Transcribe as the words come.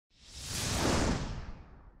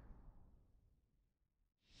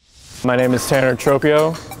My name is Tanner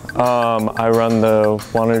Tropio. I run the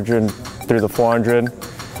 100 through the 400,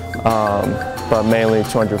 but mainly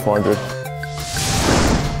 200, 400.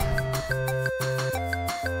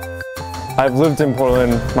 I've lived in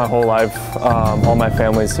Portland my whole life. All my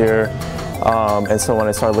family's here, and so when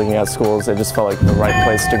I started looking at schools, it just felt like the right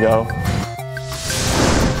place to go.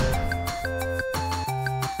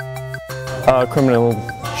 Criminal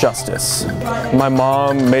justice. My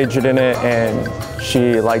mom majored in it, and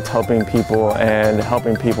she liked helping people, and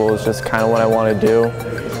helping people is just kind of what I want to do.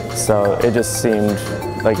 So it just seemed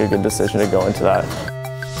like a good decision to go into that.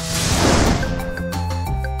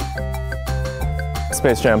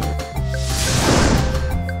 Space Jam.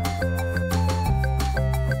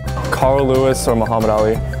 Carl Lewis or Muhammad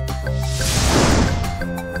Ali.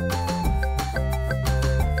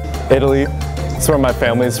 Italy. That's where my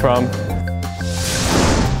family's from.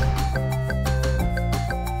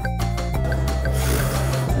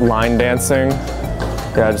 Line dancing.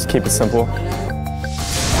 Yeah, just keep it simple.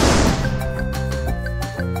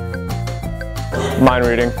 Mind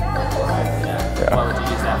reading. Yeah.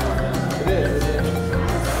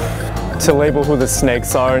 To label who the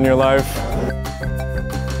snakes are in your life.